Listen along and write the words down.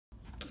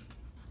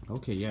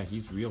Okay, yeah,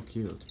 he's real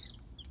cute.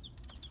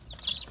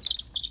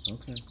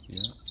 Okay,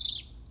 yeah.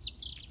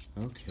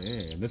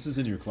 Okay, and this is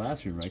in your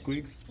classroom, right,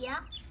 Gweeks? Yeah.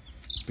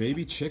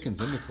 Baby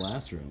chicken's in the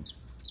classroom.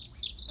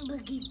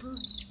 Boogie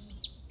boogie.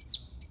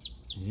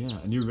 Yeah,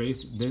 and you're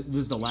raising. This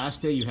is the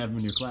last day you have them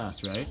in your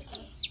class, right?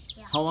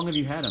 Yeah. How long have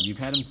you had them? You've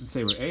had them since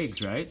they were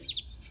eggs, right?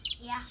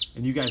 Yeah.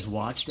 And you guys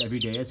watched every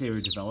day as they were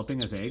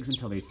developing as eggs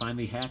until they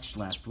finally hatched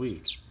last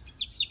week.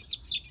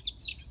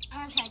 I'm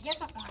gonna try a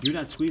different one. You're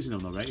not squeezing them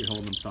though, right? You're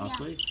holding them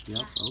softly? Yeah.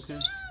 Yep, okay.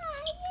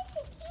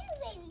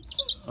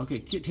 Oh, Okay,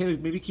 Taylor,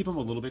 maybe keep him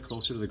a little bit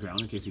closer to the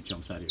ground in case he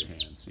jumps out of your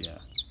hands. Yeah.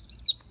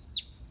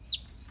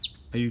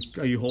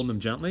 Are you holding him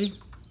gently?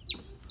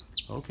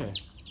 Okay.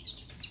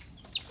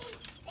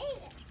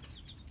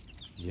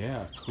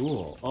 Yeah,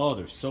 cool. Oh,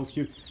 they're so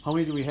cute. How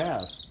many do we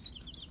have?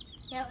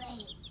 There were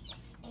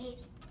 8,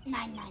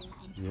 9.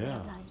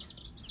 Yeah.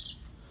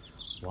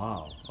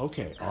 Wow.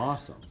 Okay,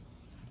 awesome.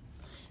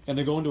 And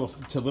they're going to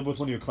live with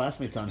one of your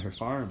classmates on her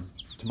farm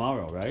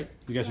tomorrow, right?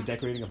 You guys are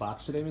decorating a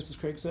box today, Mrs.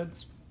 Craig said?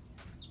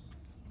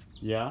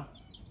 Yeah?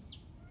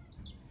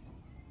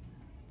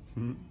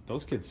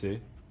 Those kids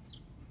see.